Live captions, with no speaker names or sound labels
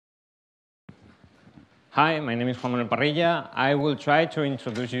Hi, my name is Juan Parrilla. I will try to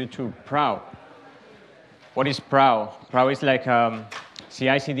introduce you to Prow. What is Prow? Prow is like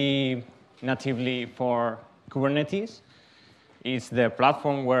CI/CD natively for Kubernetes. It's the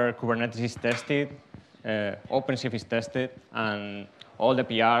platform where Kubernetes is tested, Openshift is tested, and all the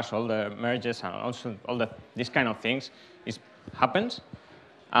PRs, all the merges, and also all these kind of things happens.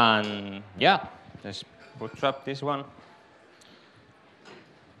 And yeah, let's bootstrap this one.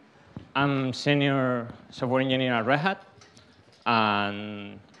 I'm senior software engineer at Red Hat,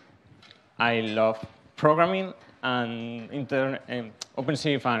 and I love programming and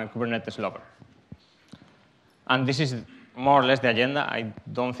OpenShift and Kubernetes lover. And this is more or less the agenda. I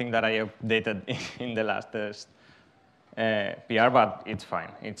don't think that I updated in the last PR, but it's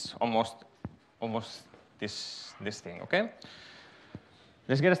fine. It's almost this thing, OK?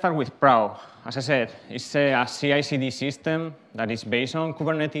 Let's get started with Prow. As I said, it's a CI/CD system that is based on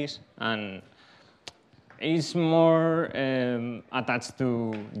Kubernetes, and it's more attached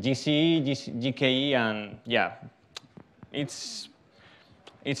to GCE, GKE, and yeah, it's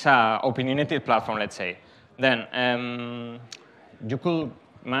a opinionated platform, let's say. Then you could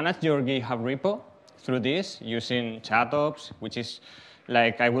manage your GitHub repo through this using ChatOps, which is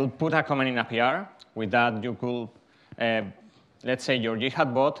like I will put a comment in a PR. With that, you could let's say your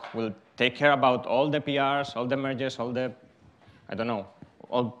GitHub bot will take care about all the PRs, all the merges, all the, I don't know,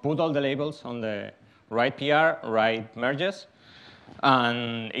 put all the labels on the right PR, right merges.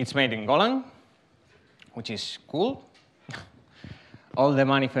 And it's made in Golang, which is cool. All the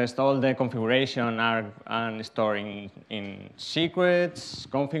manifest, all the configuration are stored in secrets,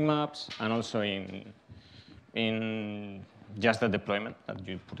 config maps, and also in just the deployment that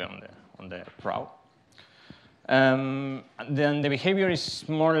you put on the Prow. Then the behavior is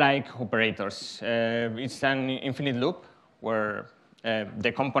more like operators. It's an infinite loop where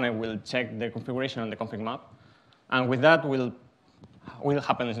the component will check the configuration on the config map. And with that will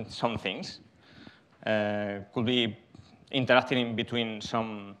happen some things. Could be interacting between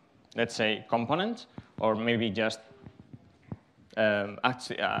some, let's say, components, or maybe just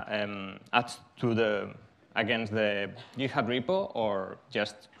acts against the GitHub repo, or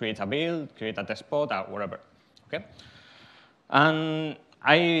just create a build, create a test pod, or whatever. Okay? And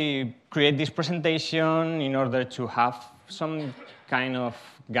I create this presentation in order to have some kind of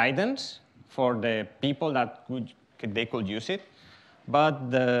guidance for the people that they could use it. But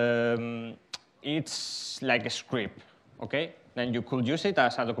it's like a script, okay? Then you could use it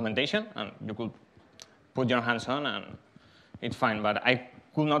as a documentation, and you could put your hands on, and it's fine. But I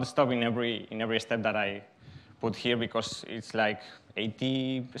could not stop in every step that I put here, because it's like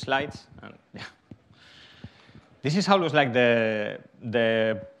 80 slides. And yeah. This is how it looks like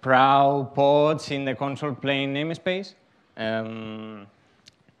the Prow pods in the control plane namespace.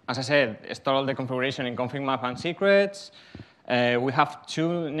 As I said, store all the configuration in config map and secrets. We have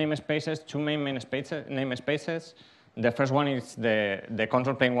two namespaces, two main namespaces. The first one is the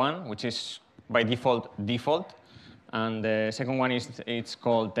control plane one, which is by default. And the second one it's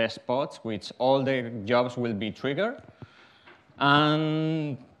called test pods, which all the jobs will be triggered.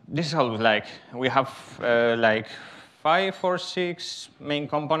 And this is how it looks like. We have like 5 or 6 main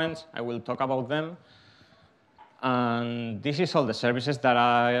components. I will talk about them. And this is all the services that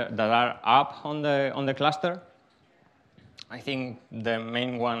are up on the cluster. I think the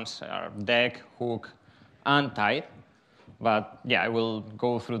main ones are Deck, Hook, and Tide. But yeah, I will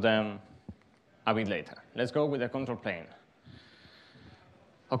go through them a bit later. Let's go with the control plane.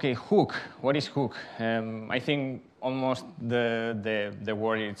 OK, Hook. What is Hook? I think almost the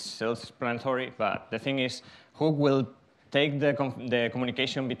word is self-explanatory, but the thing is, Hook will take the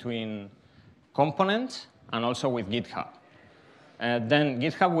communication between components and also with GitHub. Then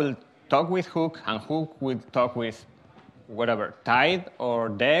GitHub will talk with Hook, and Hook will talk with whatever, Tide or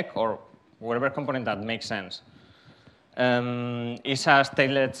Deck or whatever component that makes sense. It's a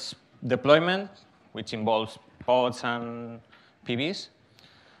stateless deployment, which involves pods and PBs,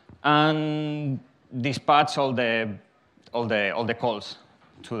 and dispatch all the calls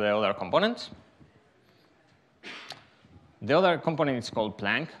to the other components. The other component is called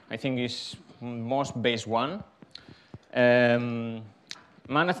Plank. I think it's most base one.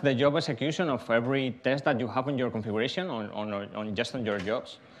 Manage the job execution of every test that you have in your configuration on just on your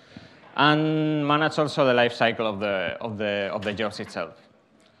jobs, and manage also the life cycle of the jobs itself.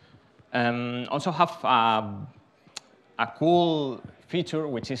 Also have a cool feature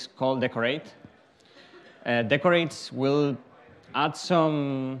which is called Decorate. Decorates will add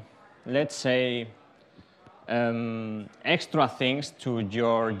some, let's say, extra things to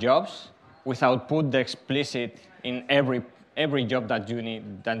your jobs without put the explicit in every job that you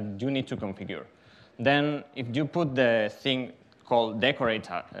need to configure. then if you put the thing called decorate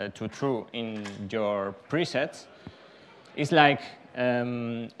to true in your presets, it's like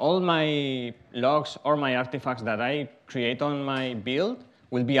all my logs or my artifacts that I create on my build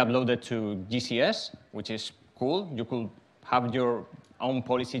will be uploaded to GCS, which is cool. You could have your own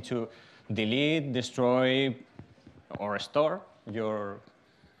policy to delete, destroy, or store your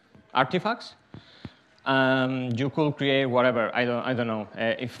artifacts. You could create whatever. I don't know.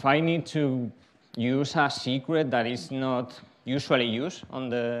 If I need to use a secret that is not usually used on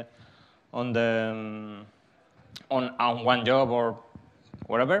one job or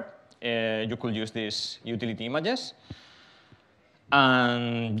whatever, you could use these utility images.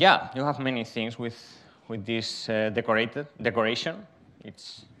 And yeah, you have many things with this decoration.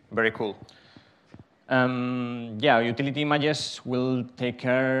 It's very cool. Yeah, utility images will take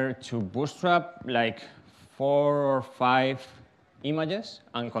care to bootstrap like 4 or 5 images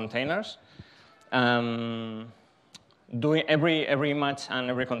and containers. Doing every image and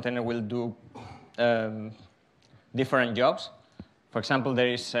every container will do different jobs. For example, there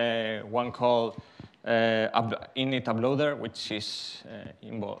is one called init uploader, which is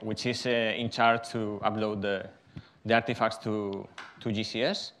in charge to upload the artifacts to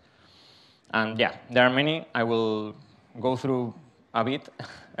GCS. And yeah, there are many. I will go through a bit,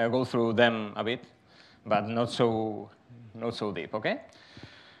 go through them a bit, but not so deep. Okay.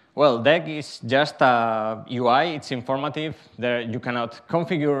 Well, deck is just a UI. It's informative. There you cannot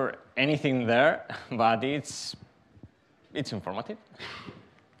configure anything there, but it's informative.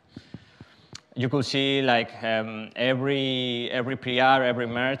 You could see like every PR, every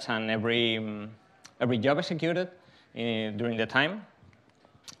merge, and every job executed during the time.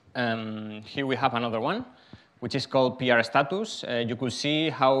 Here we have another one, which is called PR status. You could see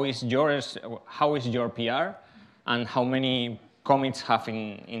how is your PR and how many commits have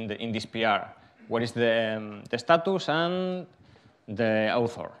in this PR. What is the status and the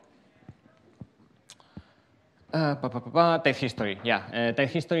author. Tech history, yeah. Tech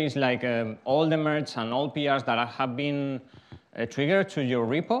history is like all the merge and all PRs that have been triggered to your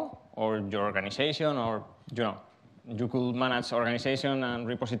repo or your organization, or you could manage organization and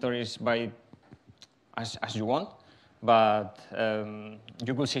repositories by as you want, but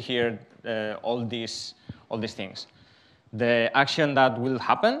you could see here all these things. The action that will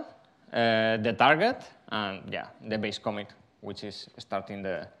happen, the target, and yeah, the base commit, which is starting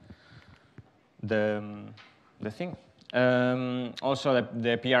the thing. Also,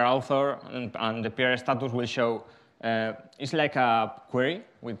 the PR author and the PR status will show. It's like a query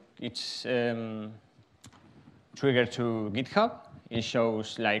with each trigger to GitHub. It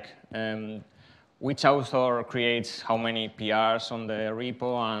shows like which author creates how many PRs on the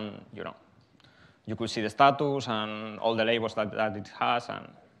repo, and you could see the status and all the labels that it has and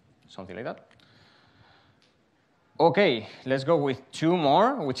something like that. OK, let's go with 2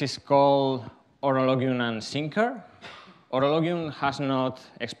 more, which is called Orologium and Syncer. Orologium has not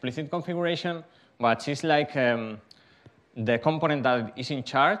explicit configuration, but it's like the component that is in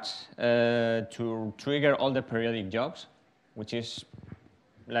charge to trigger all the periodic jobs, which is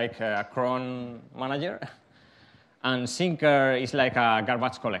like a cron manager. And Syncer is like a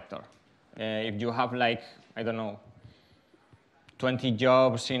garbage collector. If you have like, I don't know, 20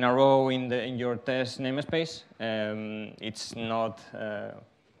 jobs in a row in your test namespace, it's not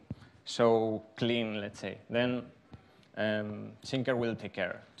so clean, let's say. Then Syncer will take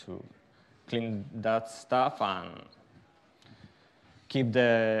care to clean that stuff and keep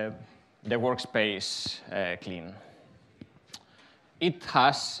the workspace clean. It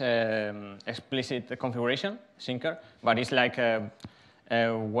has explicit configuration, Syncer, but it's like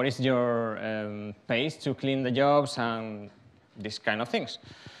what is your pace to clean the jobs and these kind of things.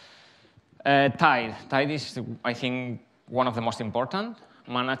 Tide is, I think, one of the most important.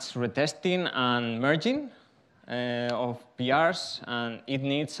 Manage retesting and merging of PRs, and it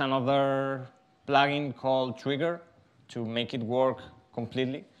needs another plugin called Trigger to make it work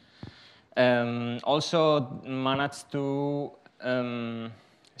completely. Also manage to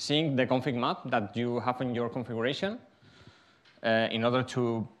sync the config map that you have in your configuration in order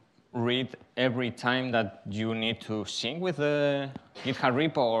to read every time that you need to sync with the GitHub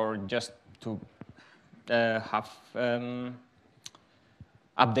repo, or just to have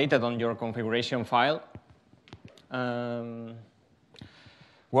updated on your configuration file.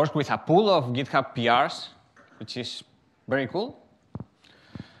 Works with a pool of GitHub PRs, which is very cool.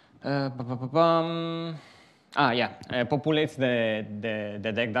 Populates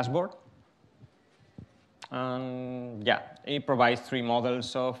the deck dashboard. Yeah, it provides 3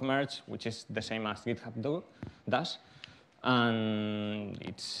 models of merge, which is the same as GitHub does. and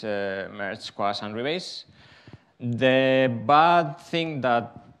it's merge, squash, and rebase. The bad thing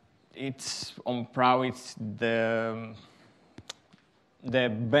that it's on Prow, it's the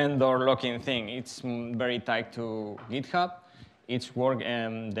vendor locking thing. It's very tied to GitHub. It's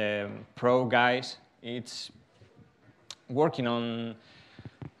the Pro guys, it's working on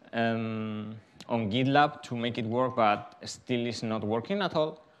GitLab to make it work, but still is not working at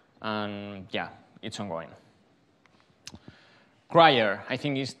all. And yeah, it's ongoing. Crier, I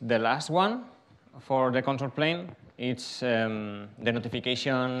think, is the last one for the control plane. It's the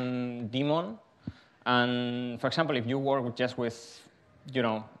notification daemon. And for example, if you work just with,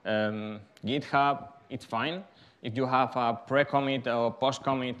 GitHub, it's fine. If you have a pre-commit or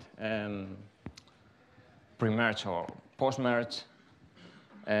post-commit pre-merge or post-merge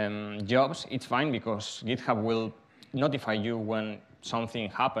jobs, it's fine because GitHub will notify you when something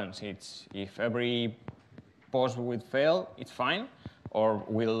happens. If every post will fail, it's fine, or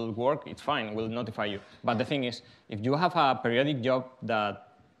will work, it's fine, will notify you. But the thing is, if you have a periodic job that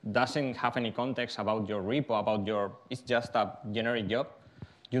doesn't have any context about your repo, it's just a generic job,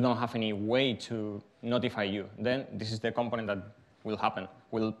 you don't have any way to notify you. Then this is the component that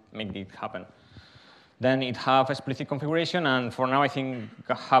will make it happen. Then it have explicit configuration, and for now I think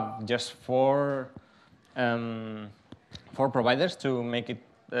I have just four providers to make it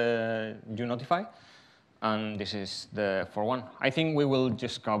you notify, and this is the fourth one. I think we will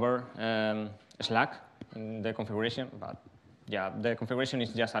just cover Slack in the configuration, but yeah, the configuration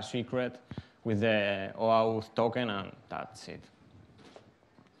is just a secret with the OAuth token, and that's it.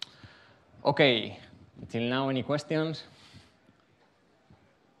 Okay, till now, any questions?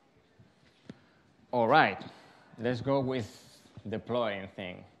 All right, let's go with deploying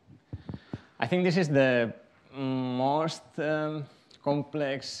thing. I think this is the most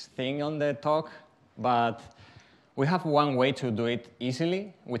complex thing on the talk, but we have one way to do it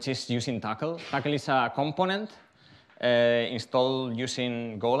easily, which is using Tackle. Tackle is a component installed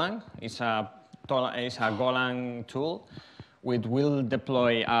using Golang. It's a Golang tool which will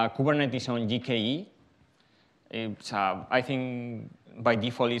deploy a Kubernetes on GKE. I think by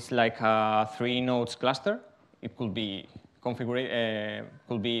default it's like a 3 nodes cluster. It could be configured,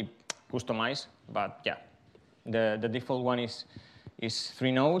 could be customized, but yeah, the default one is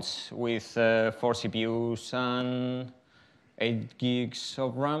 3 nodes with 4 CPUs and 8 gigs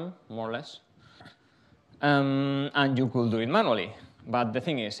of RAM, more or less. And you could do it manually. But the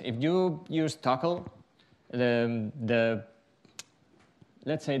thing is, if you use Tackle,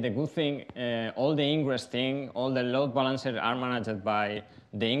 let's say the good thing, all the ingress thing, all the load balancers are managed by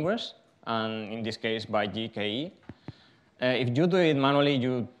the ingress, and in this case by GKE. If you do it manually,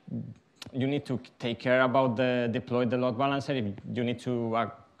 you need to take care about deploy the load balancer. If you need to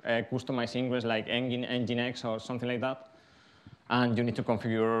customize ingress like Nginx or something like that, and you need to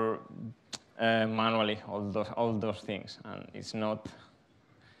configure manually all those things, and it's not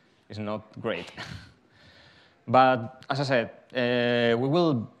great. But as I said, we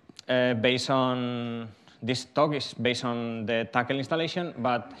will based on this talk is based on the Tackle installation,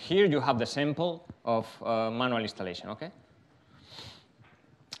 but here you have the sample of manual installation. Okay.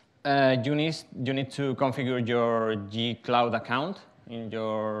 You need to configure your gcloud account in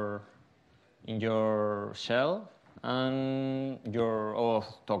your shell and your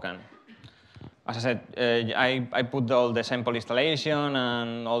OAuth token. As I said, I put all the sample installation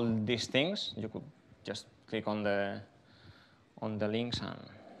and all these things. You could just click on the links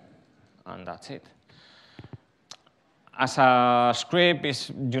and that's it. As a script,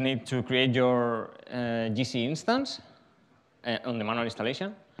 you need to create your GC instance on the manual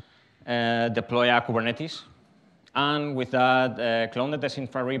installation, deploy a Kubernetes, and with that, clone the test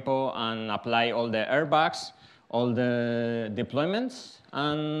infra repo and apply all the airbags, all the deployments,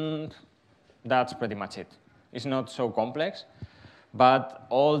 and that's pretty much it. It's not so complex, but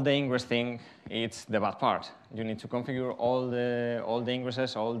all the ingress thing, it's the bad part. You need to configure all the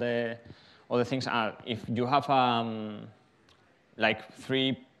ingresses, all the things. If you have like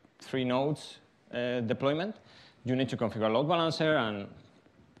three nodes deployment, you need to configure load balancer and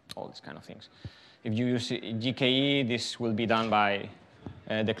all these kind of things. If you use GKE, this will be done by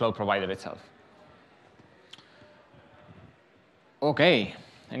the cloud provider itself. Okay,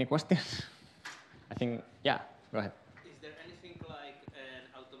 any questions? I think, yeah, go ahead. Is there anything like an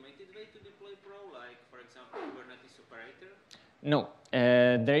automated way to deploy Prow, like, for example, Kubernetes operator? No,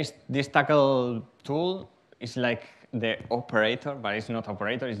 there is this Tackle tool. It's like the operator, but it's not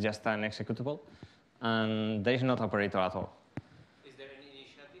operator. It's just an executable, and there is not operator at all. Is there any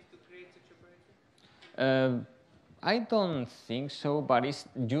initiative to create such operator? I don't think so, but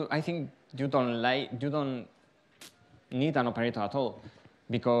I think you don't need an operator at all,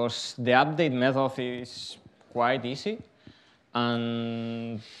 because the update method is quite easy.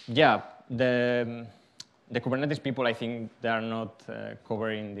 And yeah, the Kubernetes people, I think they are not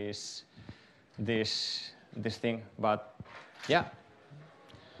covering this thing, but yeah,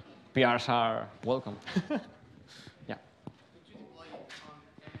 PRs are welcome. Yeah. Could you deploy it on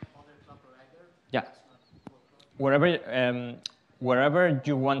any other cloud provider? Yeah. Wherever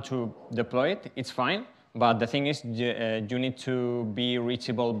you want to deploy it, it's fine. But the thing is, you need to be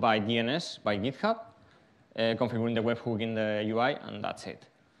reachable by DNS, by GitHub, configuring the webhook in the UI, and that's it.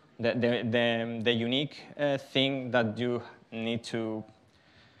 The unique thing that you need to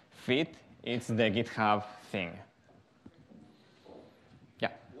fit is the GitHub thing.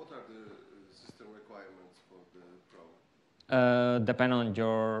 Yeah. What are the system requirements for the Prow? Depend on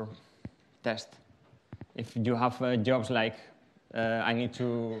your test. If you have jobs like I need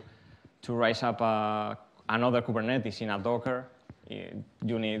to raise up another Kubernetes in a Docker,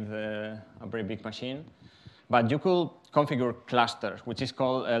 you need a very big machine. But you could configure clusters, which is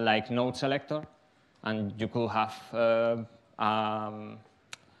called like node selector, and you could have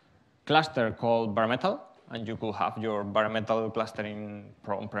cluster called bare metal, and you could have your bare metal cluster in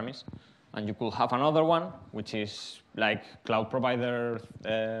on-premise. And you could have another one, which is like cloud provider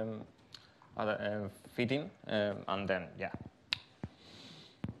fitting, and then, yeah.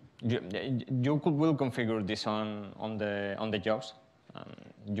 You will configure this on the jobs.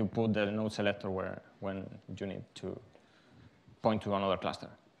 You put the node selector when you need to point to another cluster.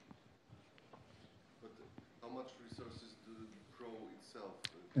 But how much resources do Prow itself?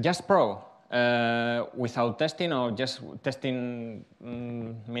 Just Pro, without testing or just testing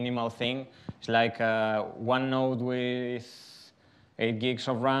minimal thing. It's like one node with 8 gigs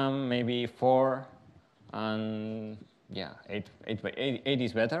of RAM, maybe 4, and yeah, 8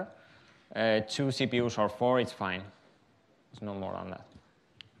 is better. 2 CPUs or 4, it's fine. It's no more than that.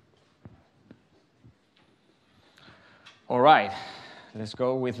 All right, let's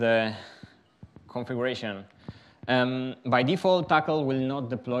go with the configuration. By default, Tackle will not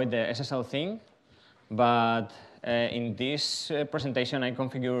deploy the SSL thing, but in this presentation, I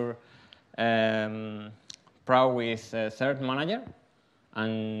configure Prow with third manager,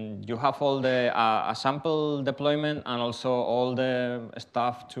 and you have all the a sample deployment and also all the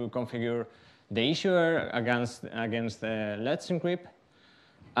stuff to configure the issuer against the Let's Encrypt.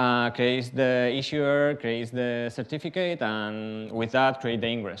 Creates the issuer, creates the certificate, and with that, create the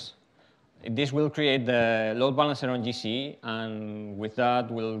ingress. This will create the load balancer on GCE, and with that,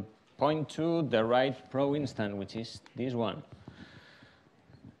 will point to the right Prow instance, which is this one.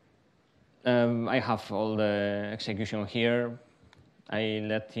 I have all the execution here. I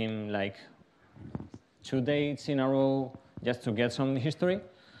let him like 2 dates in a row just to get some history.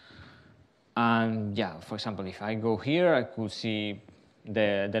 And yeah, for example, if I go here, I could see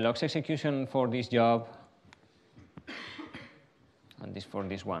the logs execution for this job and this for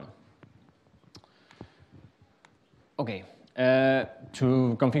this one. OK,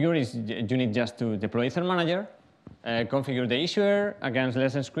 to configure is you need just to deploy third manager, configure the issuer against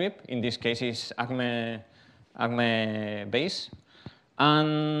Let's Encrypt. In this case, is Acme base.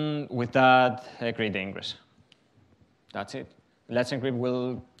 And with that, create the ingress. That's it. Let's Encrypt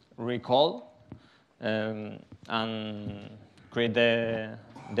will recall and create the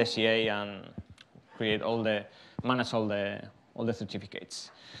CA and create manage all the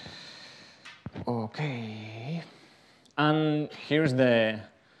certificates. OK. And here's the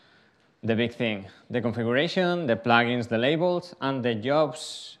big thing: the configuration, the plugins, the labels, and the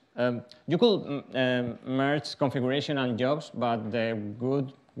jobs. You could merge configuration and jobs, but the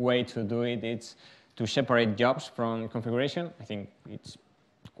good way to do it is to separate jobs from configuration. I think it's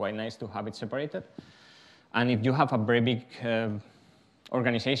quite nice to have it separated. And if you have a very big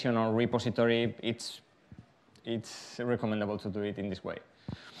organization or repository, it's recommendable to do it in this way.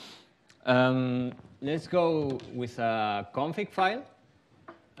 Let's go with a config file.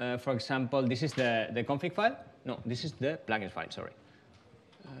 For example, this is the config file. No, this is the plugins file, sorry.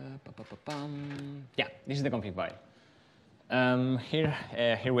 Yeah, this is the config file.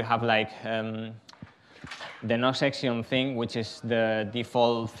 Here we have like the no section thing, which is the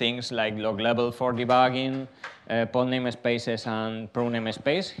default things like log level for debugging, pod namespaces, and Prow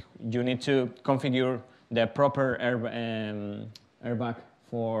namespace. You need to configure the proper airbag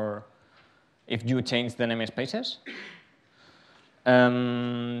for if you change the namespaces.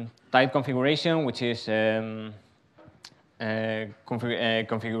 Type configuration, which is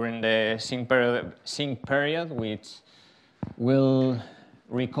configuring the sync period, which will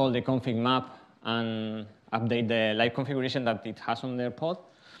recall the config map and update the live configuration that it has on the pod.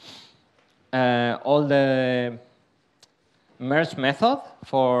 All the merge method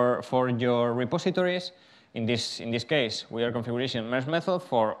for your repositories. In this case, we are configuration merge method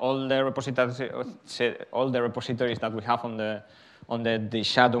for all the repositories that we have on the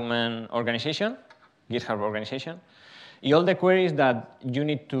Shadowman organization, GitHub organization. All the queries that you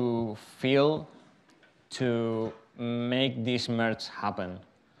need to fill to make this merge happen.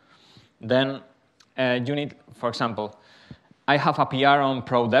 Then you need, for example, I have a PR on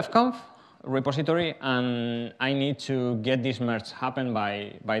Prow DevConf repository, and I need to get this merge happen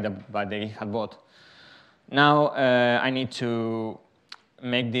by the GitHub bot. Now I need to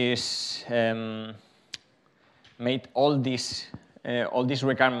make this, make all these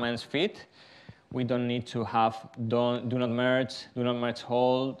requirements fit. We don't need to have do not merge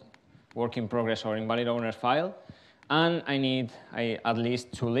hold, work in progress or invalid owner file. And I need at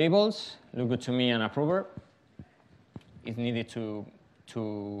least 2 labels, look good to me and approver. It's needed to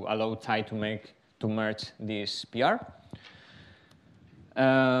allow Ty to merge this PR.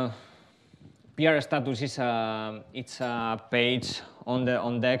 PR status is a page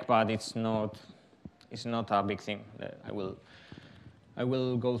on deck, but it's not a big thing. I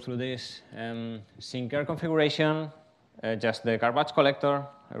will go through this. Syncer configuration, just the garbage collector.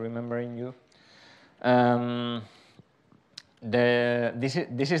 I remember in you.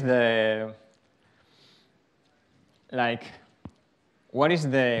 This is the, like, what is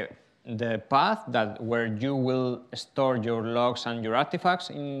the path where you will store your logs and your artifacts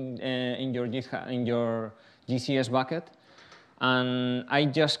in your GCS bucket, and I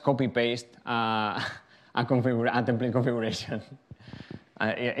just copy paste a template configuration.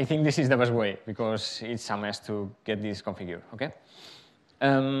 I think this is the best way because it's a mess to get this configured. Okay.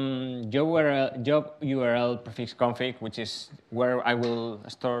 Job URL prefix config, which is where I will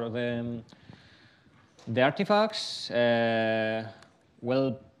store the artifacts.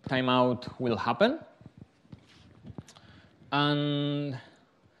 Well, timeout will happen. And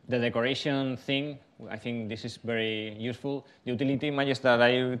the decoration thing, I think this is very useful. The utility images that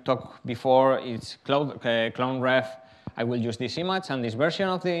I talked before, it's clone ref. I will use this image and this version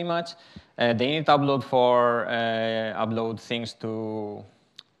of the image. They need upload for upload things to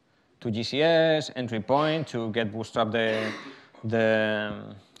GCS, entry point to get bootstrap the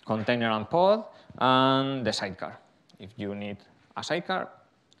container and pod, and the sidecar. If you need a sidecar,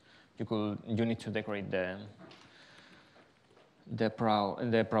 you need to decorate the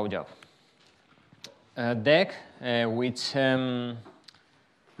Prow job. Deck, which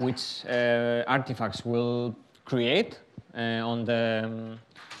artifacts will create on the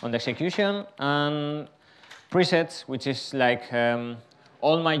execution, and presets, which is like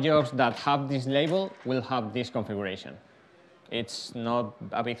all my jobs that have this label will have this configuration. It's not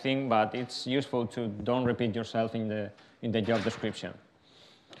a big thing, but it's useful to don't repeat yourself in the job description.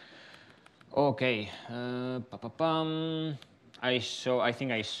 Okay, I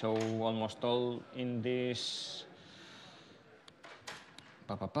think I saw almost all in this.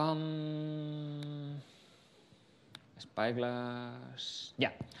 Spyglass,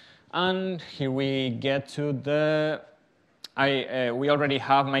 yeah. And here we get to the. We already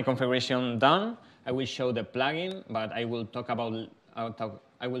have my configuration done. I will show the plugin, but I will talk about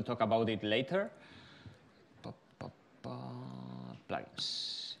it later.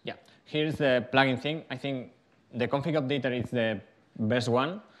 Plugins. Yeah, here's the plugin thing. I think the config updater is the best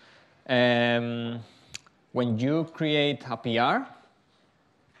one. When you create a PR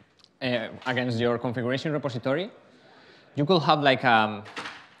against your configuration repository, you could have like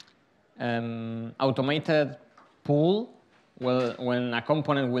automated pull. Well, when a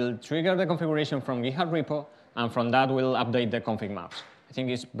component will trigger the configuration from GitHub Repo, and from that will update the config maps. I think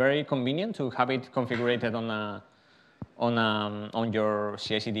it's very convenient to have it configured on your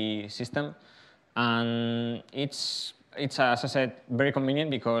CI/CD system, and it's as I said very convenient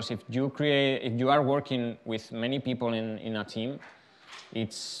because if you are working with many people in a team,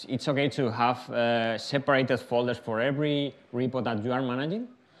 it's okay to have separated folders for every repo that you are managing,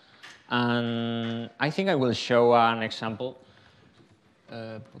 and I think I will show an example.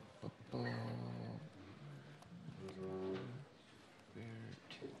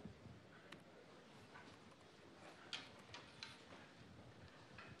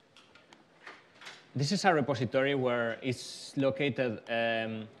 This is a repository where it's located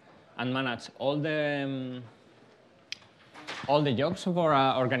and manage all the jobs of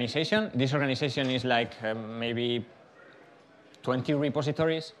our organization. This organization is like maybe 20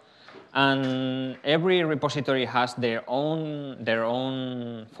 repositories. And every repository has their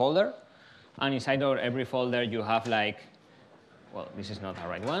own folder, and inside of every folder you have like, well, this is not the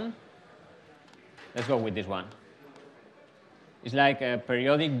right one. Let's go with this one. It's like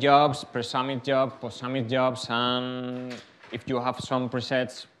periodic jobs, pre-summit jobs, post-summit jobs, and if you have some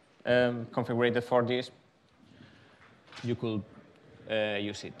presets configured for this, you could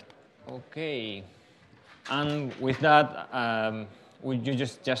use it. OK. And with that, you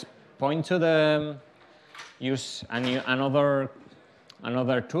just point to the use another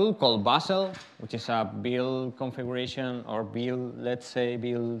tool called Basel, which is a build configuration or build, let's say,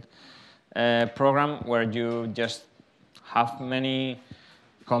 build program where you just have many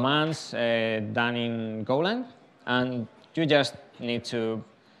commands done in Golang, and you just need to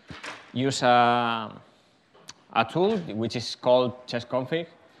use a tool which is called chessconfig,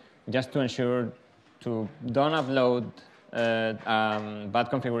 just to ensure to don't upload bad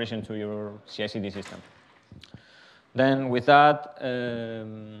configuration to your CI/CD system. Then with that,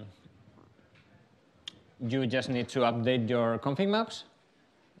 you just need to update your config maps,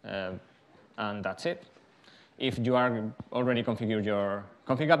 and that's it. If you are already configured your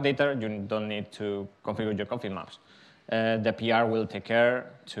config updater, you don't need to configure your config maps. The PR will take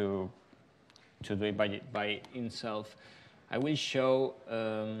care to do it by itself. I will show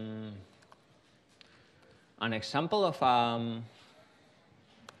an example of a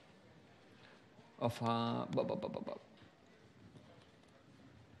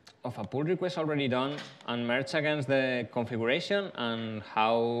pull request already done and merged against the configuration, and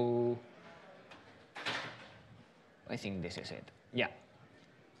how I think this is it. Yeah.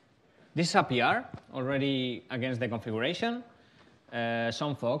 This is a PR already against the configuration.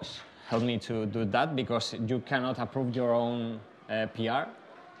 Some folks help me to do that because you cannot approve your own PR.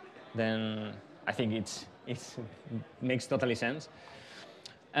 Then I think it makes totally sense.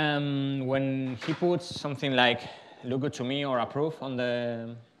 When he puts something like "look good to me" or "approve" on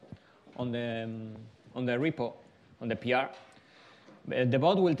the repo, on the PR, the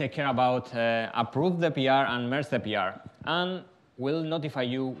bot will take care about approve the PR and merge the PR, and will notify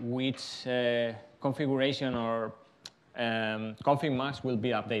you which configuration or config maps will be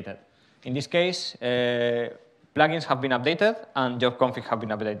updated. In this case, plugins have been updated and job config have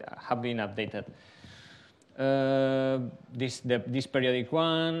been updated. This periodic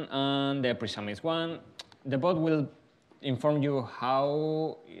one and the pre-submit one, the bot will inform you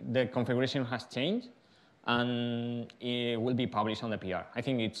how the configuration has changed, and it will be published on the PR. I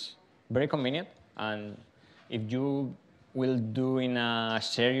think it's very convenient, and if you will do in a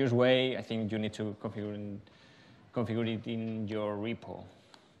serious way, I think you need to configure it in your repo.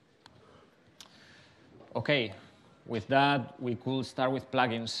 OK, with that, we could start with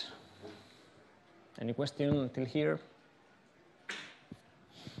plugins. Any question until here?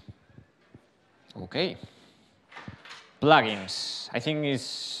 OK. Plugins, I think,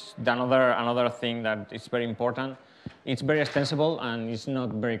 is another thing that is very important. It's very extensible, and it's not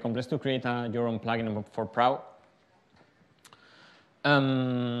very complex to create your own plugin for Prow.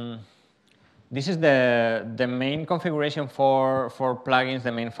 This is the main configuration for plugins,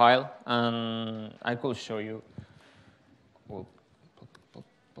 the main file, and I could show you.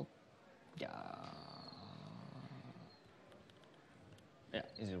 Yeah,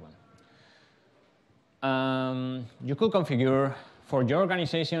 easy one. You could configure for your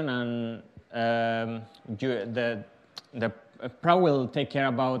organization, and the Prow will take care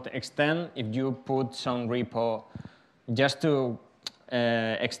about extend if you put some repo just to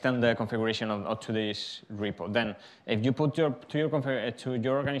extend the configuration to this repo. Then, if you put to your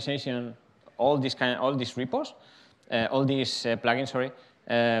organization all these repos, all these plugins, sorry,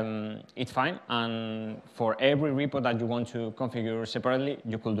 it's fine. And for every repo that you want to configure separately,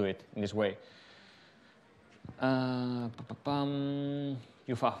 you could do it in this way.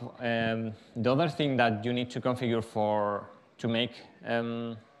 You have, the other thing that you need to configure to make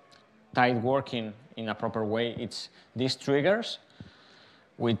tight working in a proper way, it's these triggers,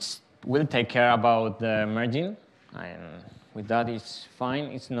 which will take care about the merging. And with that, it's fine.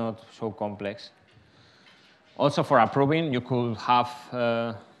 It's not so complex. Also, for approving, you could have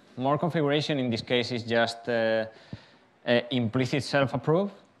more configuration. In this case, it's just implicit self-approve,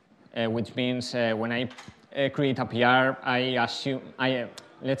 which means when I create a PR,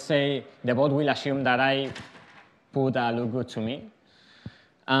 let's say the bot will assume that I put a look good to me,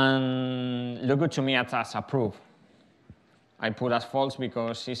 and look good to me as approve. I put as false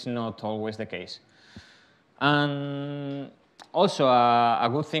because it's not always the case. And also, a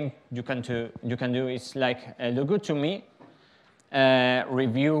good thing you can do is like look good to me.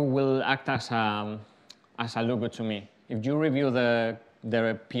 Review will act as a look good to me. If you review the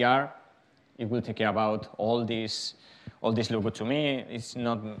PR, it will take care about all this look good to me.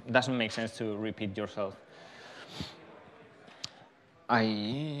 Doesn't make sense to repeat yourself. I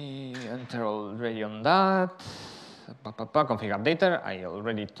enter already on that. Config updater, I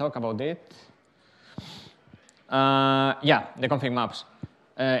already talked about it. Yeah, the config maps.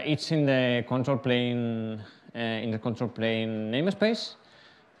 It's in the control plane namespace,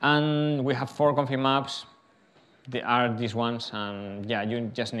 and we have 4 config maps. They are these ones, and yeah, you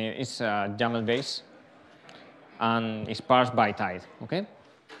just need, it's a YAML base, and it's parsed by type, okay?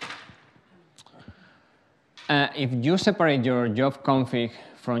 If you separate your job config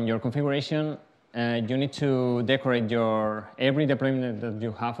from your configuration, you need to decorate every deployment that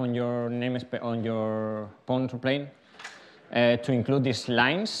you have on your namespace, on your control plane, to include these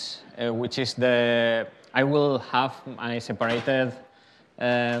lines, which is I will have my separated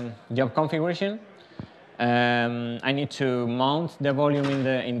job configuration. I need to mount the volume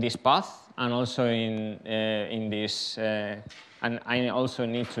in this path, and also in this, and I also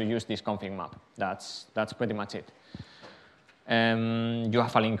need to use this config map. That's pretty much it. You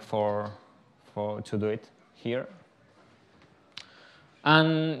have a link to do it here.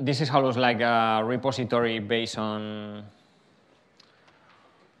 And this is how it looks like a repository based on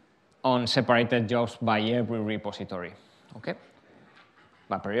separated jobs by every repository, okay?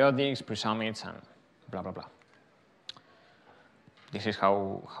 By periodics, pre-summits, and blah, blah, blah. This is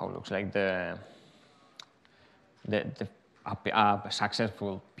how it looks like a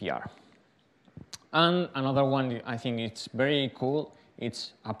successful PR. And another one I think it's very cool,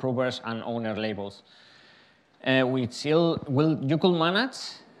 it's approvers and owner labels, which you could manage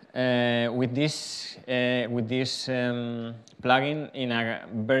with this plugin in a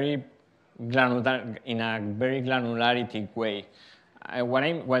very granularity way.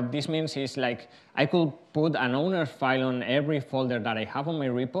 What this means is, like, I could put an owner file on every folder that I have on my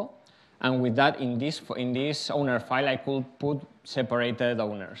repo, and with that, in this owner file, I could put separated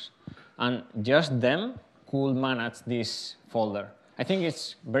owners, and just them could manage this folder. I think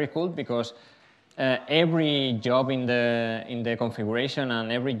it's very cool because every job in the configuration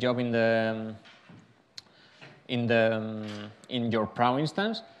and every job in your Prow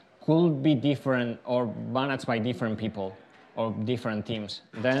instance could be different or managed by different people or different teams.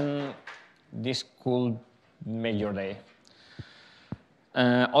 Then this could make your day.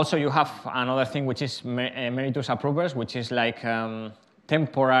 Also, you have another thing which is emeritus approvers, which is like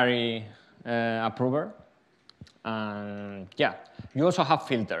temporary approver. And yeah, you also have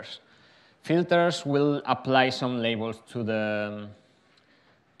filters. Filters will apply some labels to the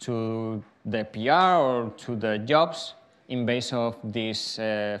PR or to the jobs in base of these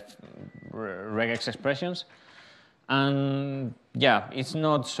regex expressions. And yeah, it's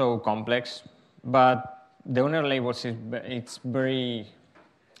not so complex, but the owner labels, it's very,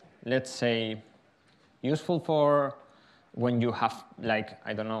 let's say, useful for when you have, like,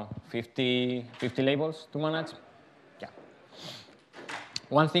 I don't know, 50 labels to manage. Yeah.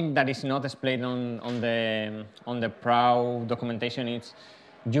 One thing that is not displayed on the Prow documentation is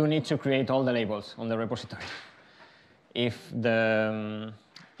you need to create all the labels on the repository. If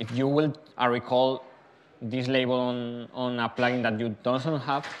you will recall this label on a plugin that you don't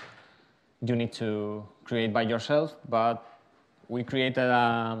have, you need to create by yourself, but we created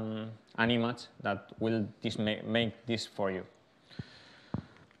an image that will make this for you.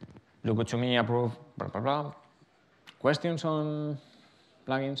 Look good to me, approve, blah, blah, blah. Questions on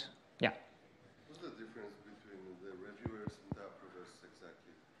plugins? Yeah. What's the difference between the reviewers and the approvers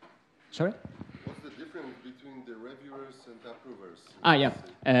exactly? Sorry? What's the difference between the reviewers and approvers? Yeah.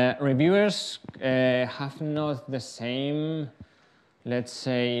 Reviewers have not the same, let's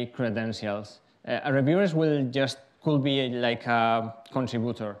say, credentials. Reviewers could be like a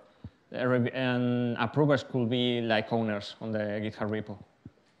contributor, and approvers could be like owners on the GitHub repo.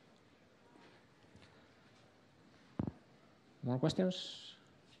 More questions?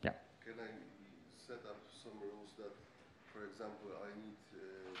 Yeah. Can I set up some rules that, for example, I need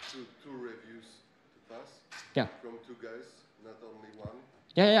two reviews to pass? Yeah. From two guys, not only one?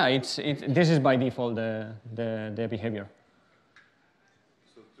 Yeah. This is by default the behavior.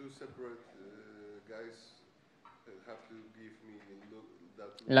 So two separate guys have to give me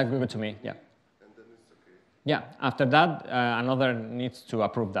that. Like good to me, yeah. And then it's okay. Yeah. After that, another needs to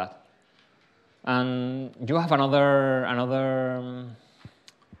approve that. And you have another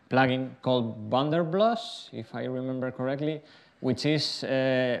plugin called Vanderbloss, if I remember correctly, which is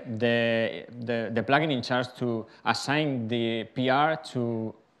the plugin in charge to assign the PR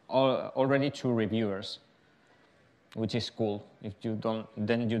to already to reviewers, which is cool. If you don't,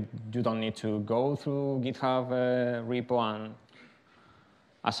 then you don't need to go through GitHub repo and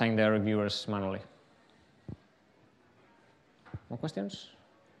assign the reviewers manually. More questions?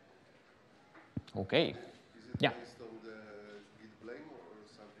 Okay. Is it based on the Git blame or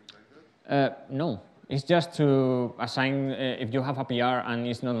something like that? No, it's just to assign, if you have a PR and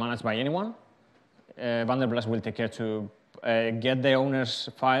it's not managed by anyone, Vanderblast will take care to get the owner's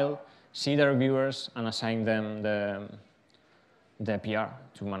file, see the reviewers, and assign them the PR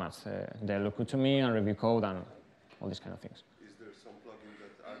to manage the lookup to me and review code and all these kind of things. Is there some plugin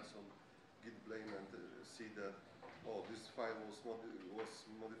that acts on git blame and see that, oh, this file was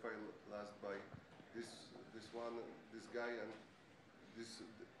modified last by this guy, and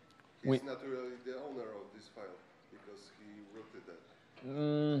he's not really the owner of this file because he wrote it that?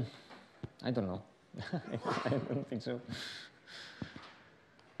 I don't know. I don't think so.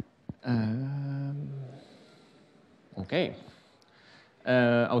 Okay.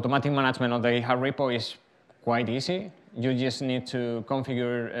 Automatic management of the GitHub repo is quite easy. You just need to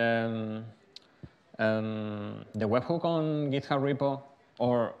configure the webhook on GitHub repo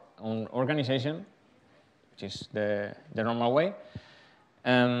or on organization, which is the normal way.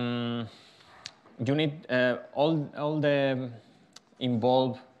 You need all the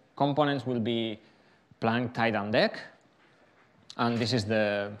involved components will be Plank, Tide, and Deck, and this is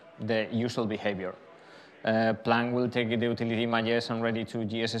the usual behavior. Plank will take the utility images and ready to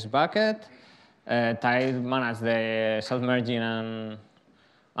GSS bucket. Tide manage the self-merging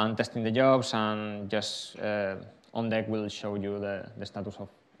and testing the jobs, and just on Deck will show you the status of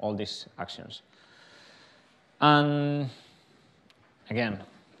all these actions. And again,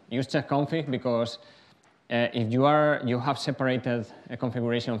 use checkconfig because if you have separated a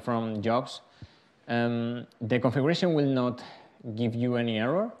configuration from jobs, the configuration will not give you any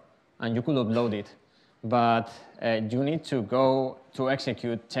error, and you could upload it. But you need to go to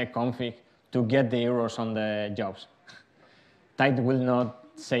execute checkconfig to get the errors on the jobs. Tide will not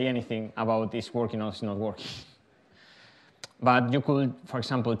say anything about it's working or it's not working. But you could, for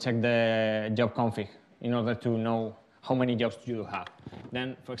example, check the job config in order to know how many jobs you have.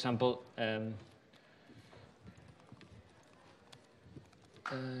 Then, for example,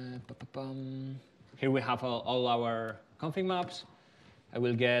 here we have all our config maps. I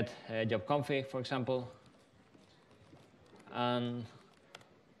will get job config, for example. And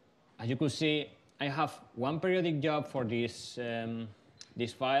as you could see, I have one periodic job for this,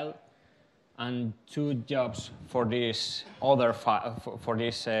 this file and 2 jobs for this other file.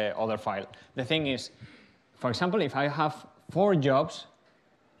 Other file. The thing is, for example, if I have 4 jobs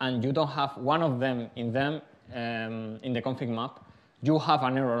and you don't have one of them in the config map, you have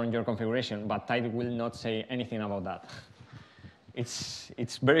an error on your configuration, but Tide will not say anything about that.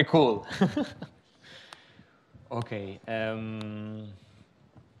 It's very cool. Okay.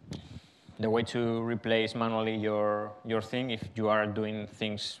 The way to replace manually your thing if you are doing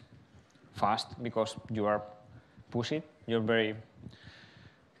things fast because you are pushing, you're very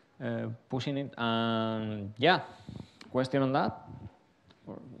pushing it. And yeah, question on that?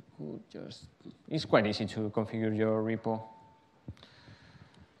 Or we could just, it's quite easy to configure your repo.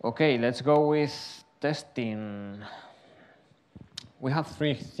 Okay, let's go with testing. We have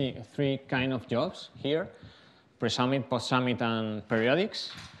three kind of jobs here: pre-summit, post-summit, and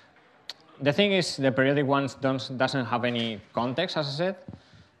periodics. The thing is, the periodic ones doesn't have any context, as I said,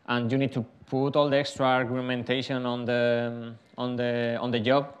 and you need to put all the extra argumentation on the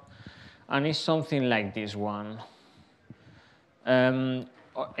job, and it's something like this one.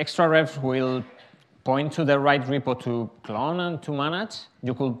 Extra refs will point to the right repo to clone and to manage.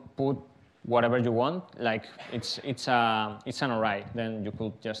 You could put whatever you want, like it's an array. Then you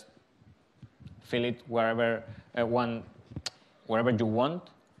could just fill it wherever you want,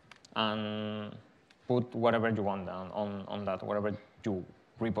 and put whatever you want on that, whatever you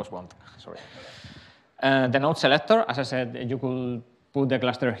repos want. Sorry. The node selector, as I said, you could put the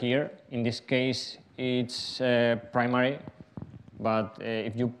cluster here. In this case, it's primary. But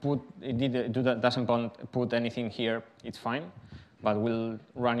if you doesn't put anything here, it's fine. But we'll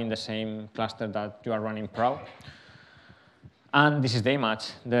run in the same cluster that you are running Prow. And this is the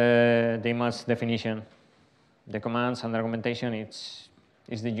image, the image definition. The commands and the argumentation is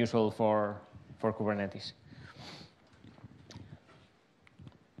the usual for Kubernetes.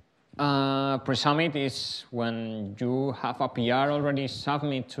 Pre-summit is when you have a PR already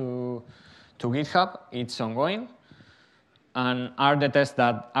submit to GitHub. It's ongoing. And are the tests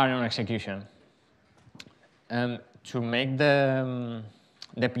that are on execution. To make the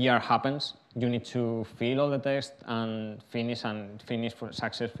PR happens, you need to fill all the tests and finish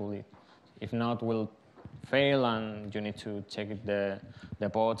successfully. If not, will fail, and you need to check the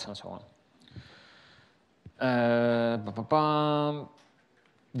pods and so on.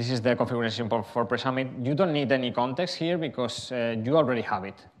 This is the configuration for pre-summit. You don't need any context here because you already have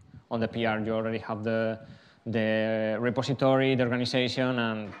it on the PR. You already have the repository, the organization,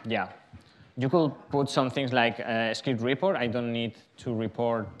 and yeah. You could put some things like a script report. I don't need to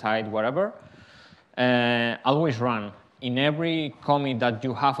report Tide, whatever. always run. In every commit that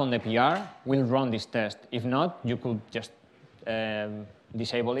you have on the PR, will run this test. If not, you could just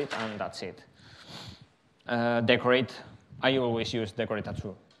disable it, and that's it. Decorate, I always use decorate a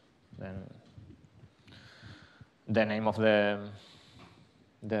true. Then the name of the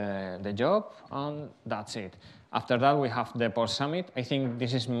job, and that's it. After that, we have the post-summit. I think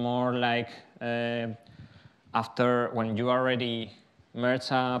this is more like after when you already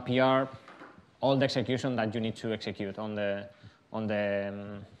merge a PR, all the execution that you need to execute on the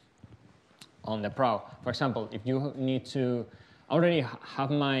Prow. For example, if you need to already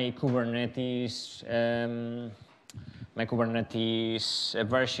have my Kubernetes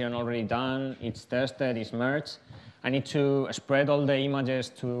version already done, it's tested, it's merged. I need to spread all the images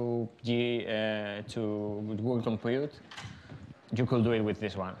to Google Compute. You could do it with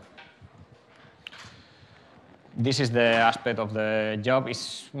this one. This is the aspect of the job.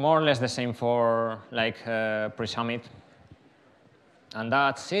 It's more or less the same for like pre-summit. And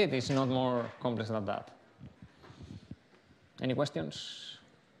that's it. It's not more complex than that. Any questions?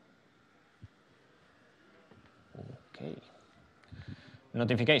 OK.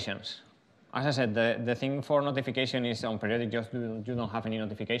 Notifications. As I said, the thing for notification is on periodic, just you don't have any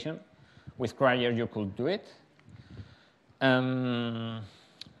notification. With Crier, you could do it.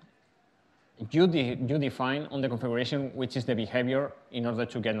 You define on the configuration which is the behavior in order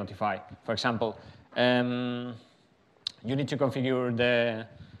to get notified. For example, you need to configure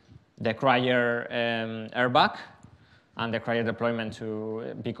the Crier airbag and the Crier deployment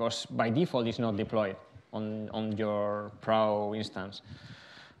because by default it's not deployed on your Prow instance.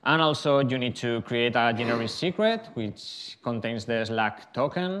 And also, you need to create a generic secret, which contains the Slack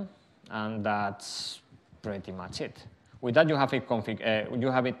token, and that's pretty much it. With that, you have it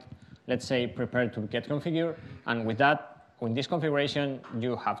let's say, prepared to get configured, and with that, with this configuration,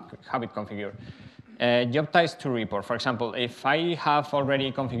 you have it configured. Job types to report. For example, if I have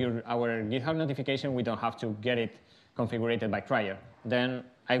already configured our GitHub notification, we don't have to get it configured by Crier. Then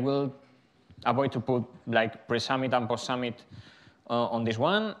I will avoid to put like pre-summit and post-summit on this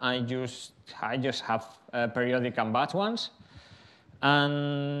one. I just have periodic and batch ones,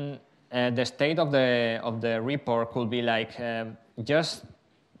 and the state of the report could be like just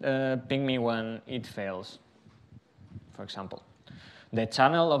ping me when it fails, for example. The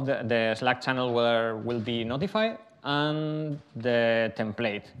channel of the Slack channel will be notified, and the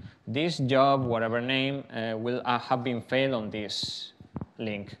template. This job, whatever name, will have been failed on this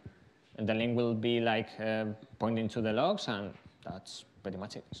link. And the link will be like pointing to the logs, and that's pretty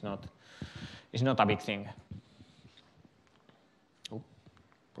much it. It's not a big thing. Oh,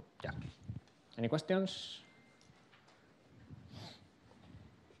 yeah. Any questions?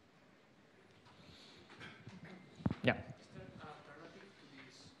 Yeah. Is there an alternative to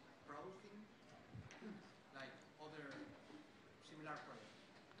this Prow thing? Like other similar project?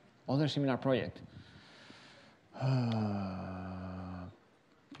 Other similar project?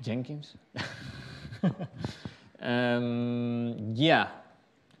 Jenkins? Yeah,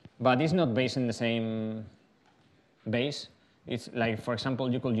 but it's not based in the same base. It's like, for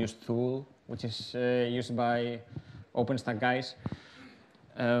example, you could use Tool, which is used by OpenStack guys.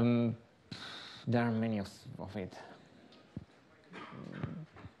 There are many of it.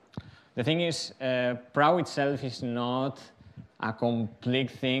 The thing is, Prow itself is not a complete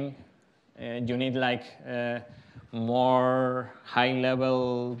thing. You need like more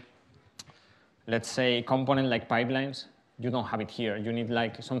high-level, let's say, component like pipelines. You don't have it here. You need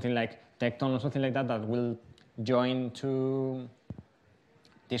like something like Tecton or something like that that will join to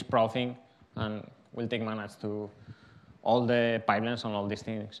this Prow thing and will take manage to all the pipelines and all these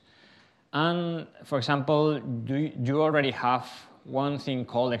things. And for example, you already have one thing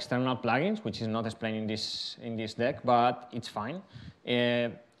called external plugins, which is not explained in this deck, but it's fine.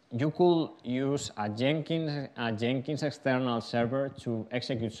 You could use a Jenkins external server to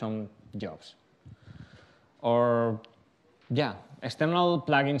execute some jobs. Or, yeah, external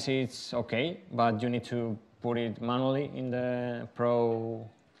plugins is OK, but you need to put it manually in the Prow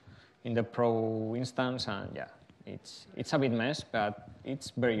instance, and yeah, it's a bit mess, but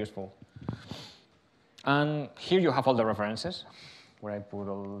it's very useful. And here you have all the references, where I put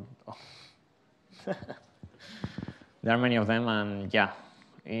all. There are many of them, and yeah,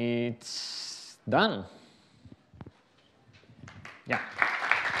 it's done. Yeah.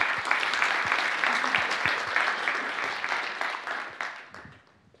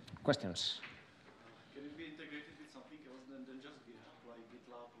 Questions? Can it be integrated with something else than just GitHub, like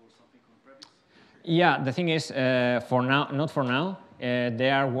GitLab or something on-premise? Yeah, the thing is, for now, not for now.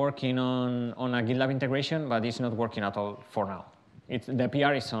 They are working on a GitLab integration, but it's not working at all for now. The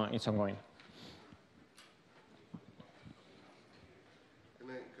PR is it's ongoing.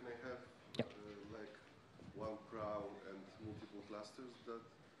 Prow and multiple clusters that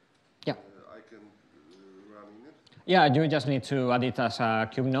Yeah. I can run in it? Yeah, you just need to add it as a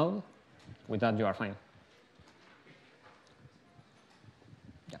kube node. With that, you are fine.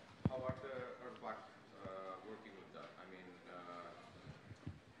 Yeah. How are the Earthback working with that? I mean,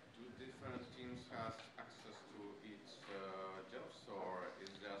 do different teams have access to each jobs, or is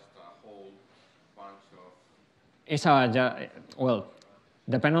just a whole bunch of? It's a, well,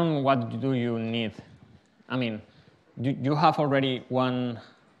 depending on what do you need. I mean, you have already one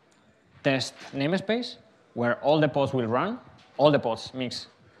test namespace where all the pods will run, all the pods mix.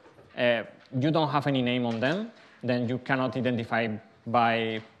 You don't have any name on them, then you cannot identify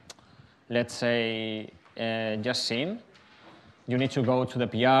by, let's say, just scene. You need to go to the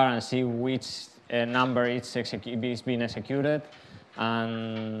PR and see which number is being executed.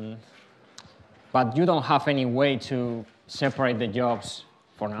 But you don't have any way to separate the jobs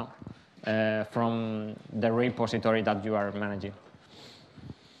for now from the repository that you are managing.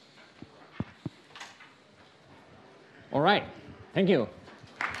 All right, thank you.